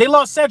lost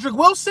Cedric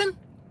Wilson?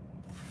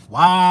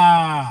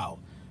 Wow.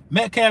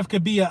 Metcalf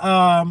could be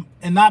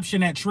an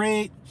option at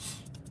trade.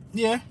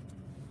 Yeah.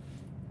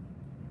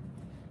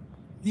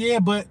 Yeah,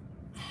 but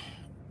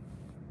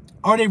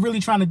are they really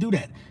trying to do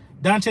that?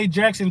 Dante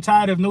Jackson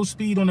tired of no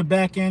speed on the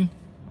back end.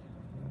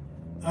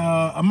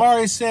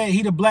 Amari said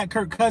he the black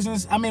Kirk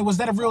Cousins. I mean, was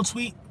that a real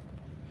tweet?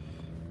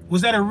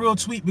 Was that a real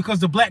tweet? Because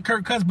the black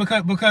Kirk Cousins,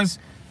 because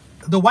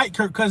the white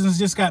Kirk Cousins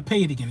just got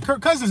paid again.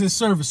 Kirk Cousins is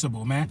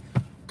serviceable, man.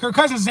 Kirk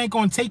Cousins ain't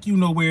going to take you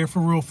nowhere for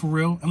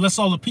real, unless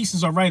all the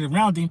pieces are right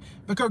around him.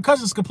 But Kirk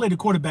Cousins could play the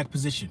quarterback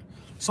position.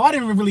 So I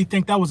didn't really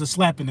think that was a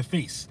slap in the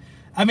face.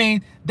 I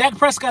mean, Dak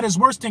Prescott is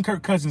worse than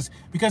Kirk Cousins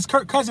because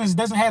Kirk Cousins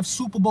doesn't have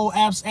Super Bowl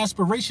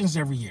aspirations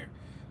every year.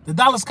 The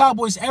Dallas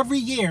Cowboys every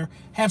year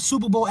have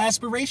Super Bowl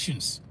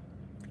aspirations.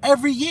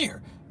 Every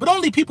year. But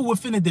only people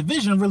within the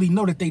division really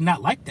know that they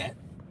not like that.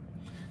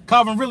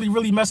 Calvin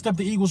really messed up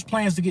the Eagles'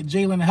 plans to get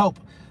Jalen help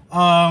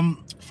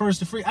first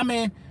to free. I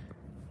mean,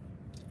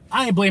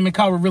 I ain't blaming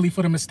Calvin Ridley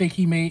for the mistake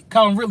he made.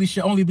 Calvin Ridley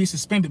should only be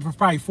suspended for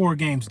probably 4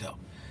 games, though.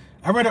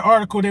 I read an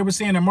article, they were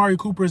saying Amari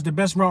Cooper is the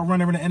best route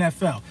runner in the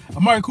NFL.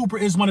 Amari Cooper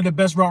is one of the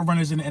best route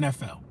runners in the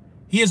NFL.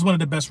 He is one of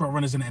the best route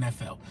runners in the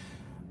NFL.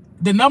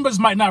 The numbers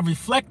might not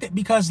reflect it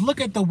because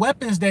look at the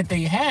weapons that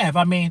they have.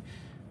 I mean,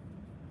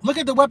 look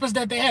at the weapons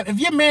that they have. If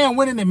your man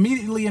winning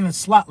immediately in the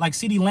slot like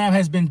CeeDee Lamb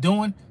has been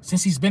doing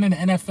since he's been in the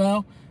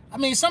NFL, I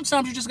mean,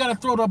 sometimes you just gotta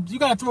throw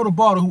the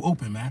ball to who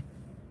open, man.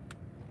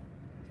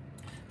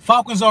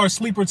 Falcons are a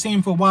sleeper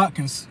team for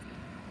Watson.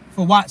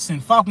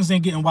 Falcons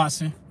ain't getting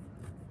Watson.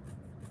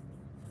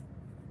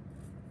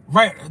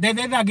 Right,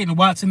 they're not getting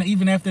Watson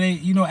even after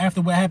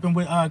after what happened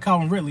with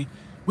Calvin Ridley.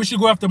 We should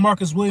go after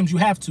Marcus Williams. You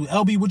have to.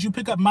 LB, would you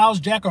pick up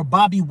Miles Jack or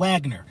Bobby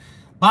Wagner?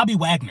 Bobby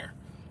Wagner.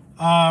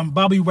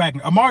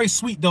 Amari's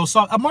sweet though. So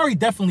Amari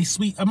definitely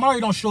sweet.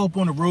 Amari don't show up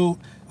on the road.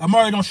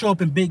 Amari don't show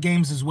up in big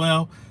games as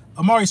well.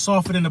 Amari's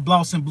softer than the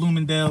Blouse and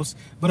Bloomingdale's,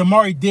 but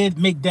Amari did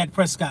make Dak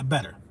Prescott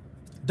better.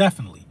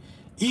 Definitely.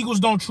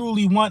 Eagles don't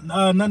truly want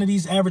none of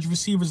these average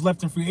receivers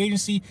left in free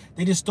agency.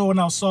 They just throwing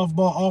out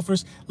softball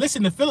offers.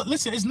 Listen,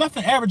 it's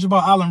nothing average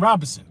about Allen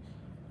Robinson.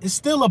 It's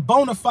still a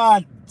bona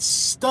fide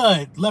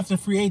stud left in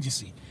free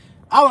agency.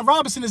 Allen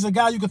Robinson is a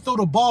guy you can throw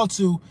the ball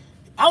to.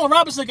 Allen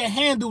Robinson can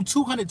handle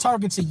 200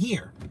 targets a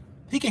year.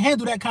 He can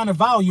handle that kind of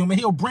volume, and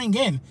he'll bring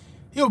in.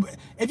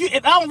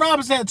 If Allen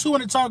Robinson had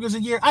 200 targets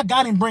a year, I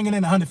got him bringing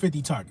in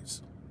 150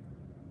 targets.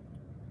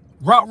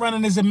 Route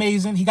running is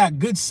amazing. He got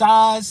good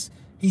size.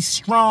 He's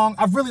strong.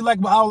 I really like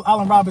what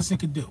Allen Robinson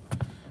could do.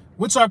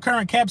 What's our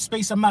current cap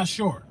space? I'm not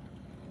sure.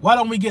 Why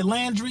don't we get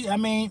Landry? I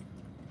mean,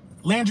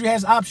 Landry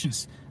has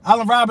options.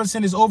 Allen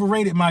Robinson is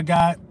overrated, my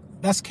guy.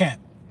 That's cap.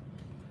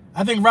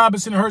 I think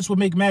Robinson and Hurts will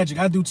make magic.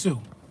 I do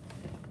too.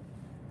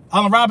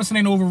 Allen Robinson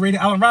ain't overrated.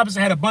 Allen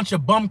Robinson had a bunch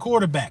of bum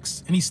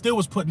quarterbacks, and he still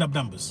was putting up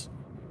numbers.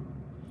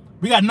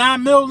 We got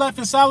 $9 million left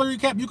in salary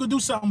cap. You could do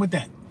something with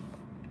that.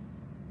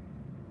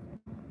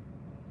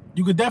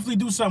 You could definitely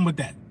do something with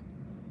that.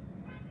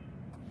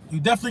 You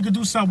definitely could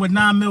do something with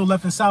 $9 million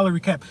left in salary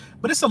cap.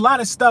 But it's a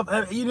lot of stuff.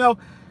 You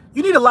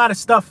need a lot of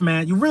stuff,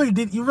 man. You really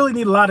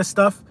need a lot of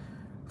stuff.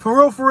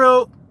 For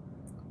real,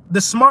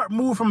 the smart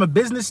move from a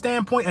business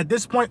standpoint at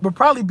this point would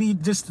probably be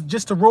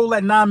just to roll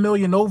that $9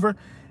 million over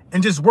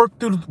and just work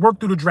through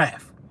the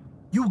draft.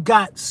 You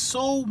got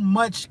so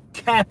much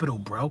capital,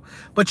 bro.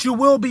 But you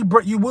will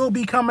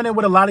be coming in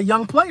with a lot of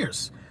young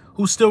players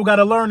who still got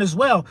to learn as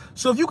well.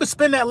 So if you could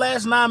spend that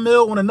last $9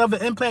 million on another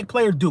impact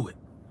player, do it.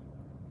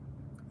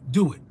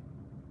 Do it.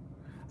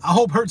 I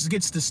hope Hurts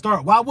gets to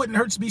start. Why wouldn't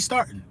Hurts be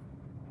starting?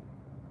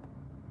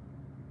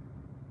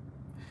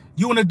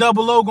 You and the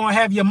double O gonna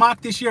have your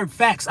mock this year?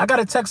 Facts. I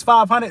gotta text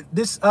 500.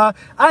 I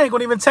ain't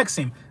gonna even text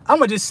him. I'm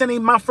gonna just send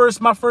him my first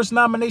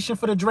nomination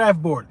for the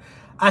draft board.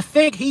 I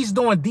think he's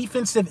doing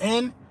defensive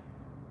end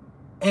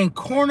and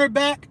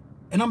cornerback,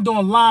 and I'm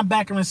doing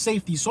linebacker and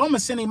safety. So I'm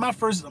gonna send him my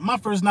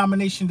first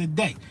nomination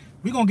today.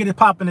 We're gonna get it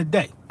popping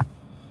today.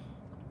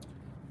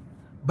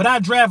 But I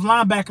draft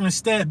linebacker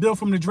instead, build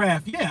from the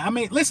draft. Yeah, I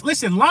mean,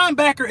 listen,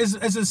 linebacker is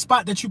a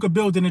spot that you could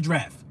build in the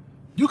draft.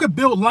 You could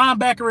build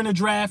linebacker in the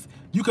draft.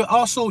 You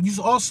also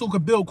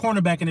could build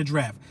cornerback in the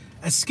draft.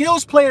 A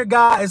skills player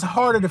guy is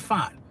harder to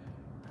find.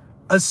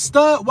 A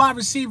stud wide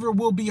receiver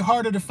will be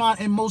harder to find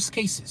in most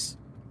cases.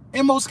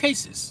 In most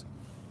cases.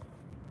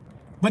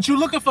 But you're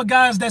looking for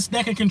guys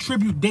that can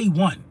contribute day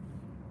one.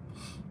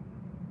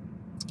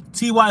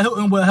 T.Y.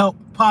 Hilton will help,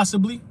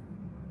 possibly.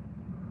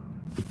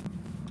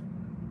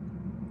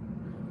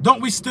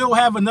 Don't we still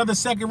have another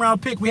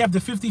second-round pick? We have the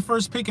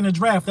 51st pick in the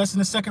draft. That's in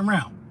the second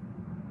round.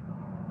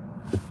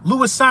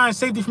 Lewis Sine,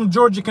 safety from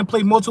Georgia, can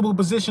play multiple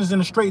positions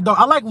in a straight dog.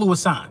 I like Lewis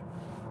Sine.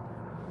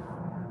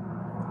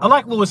 I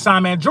like Lewis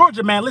Sine, man.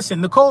 Georgia, man, listen.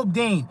 Nicole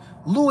Dean,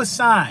 Lewis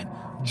Sine,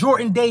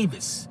 Jordan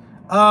Davis.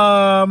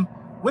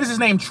 What is his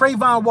name?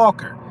 Trayvon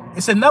Walker.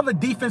 It's another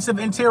defensive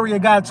interior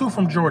guy, too,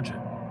 from Georgia.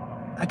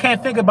 I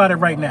can't think about it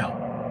right now.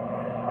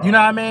 You know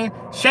what I mean?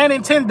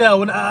 Shannon Tyndall,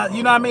 you know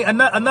what I mean?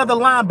 Another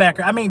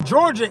linebacker. I mean,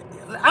 Georgia,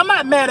 I'm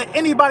not mad at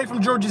anybody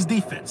from Georgia's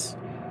defense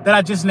that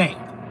I just named.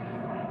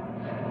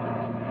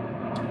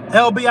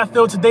 LB, I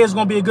feel today is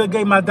going to be a good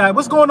game, my guy.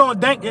 What's going on,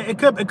 Dank? It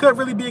could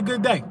really be a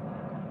good day.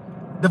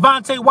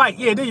 Devontae White.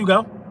 Yeah, there you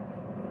go.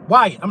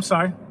 Wyatt, I'm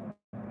sorry.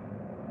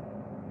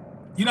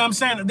 You know what I'm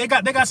saying? They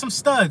got some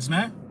studs,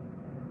 man.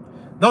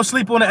 Don't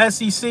sleep on the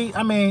SEC.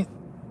 I mean,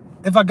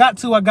 if I got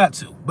to, I got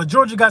to. But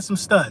Georgia got some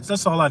studs.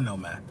 That's all I know,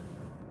 man.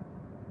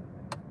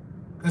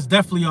 That's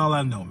definitely all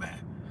I know, man.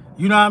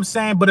 You know what I'm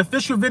saying? But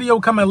official video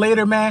coming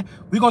later, man.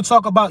 We're going to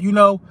talk about, you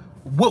know,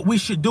 what we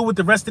should do with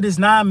the rest of this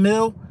 9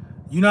 mil.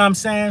 You know what I'm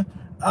saying?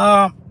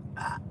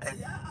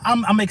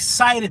 I'm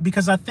excited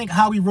because I think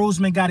Howie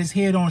Roseman got his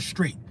head on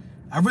straight.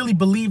 I really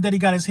believe that he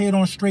got his head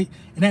on straight,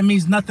 and that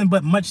means nothing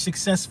but much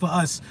success for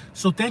us.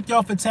 So thank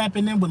y'all for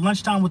tapping in with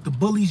Lunchtime with the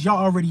Bullies. Y'all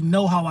already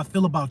know how I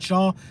feel about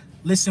y'all.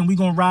 Listen, we're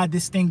going to ride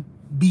this thing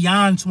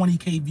beyond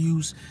 20K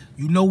views.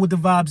 You know what the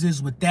vibes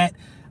is with that.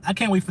 I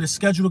can't wait for the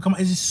schedule to come.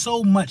 It's just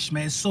so much,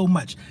 man. It's so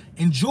much.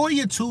 Enjoy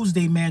your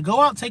Tuesday, man. Go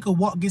out, take a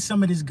walk, get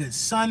some of this good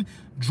sun,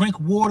 drink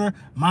water,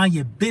 mind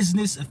your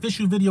business.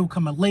 Official video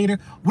coming later.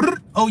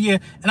 Oh, yeah.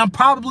 And I'm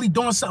probably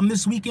doing something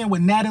this weekend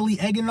with Natalie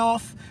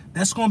Eganoff.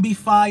 That's going to be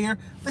fire.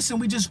 Listen,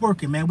 we just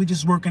working, man. We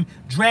just working.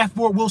 Draft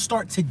board will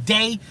start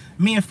today.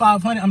 Me and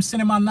 500, I'm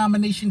sending my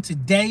nomination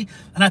today.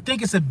 And I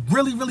think it's a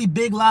really, really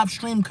big live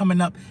stream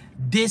coming up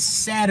this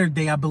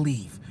Saturday, I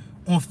believe,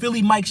 on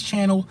Philly Mike's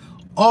channel.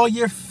 All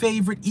your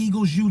favorite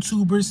Eagles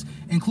YouTubers,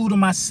 including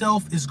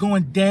myself, is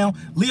going down.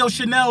 Leo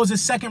Chanel is a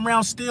second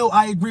round steal.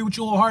 I agree with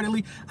you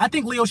wholeheartedly. I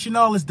think Leo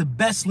Chanel is the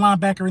best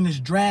linebacker in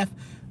this draft.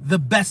 The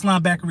best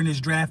linebacker in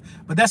this draft.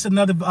 But that's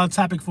another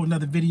topic for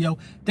another video.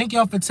 Thank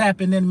y'all for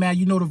tapping in, man.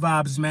 You know the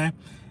vibes, man.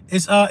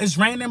 It's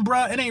raining,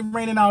 bro. It ain't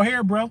raining out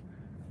here, bro.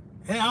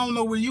 I don't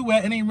know where you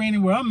at. It ain't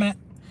raining where I'm at.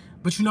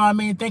 But you know what I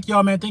mean? Thank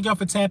y'all, man. Thank y'all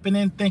for tapping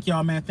in. Thank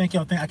y'all, man. Thank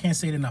y'all. I can't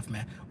say it enough,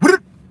 man.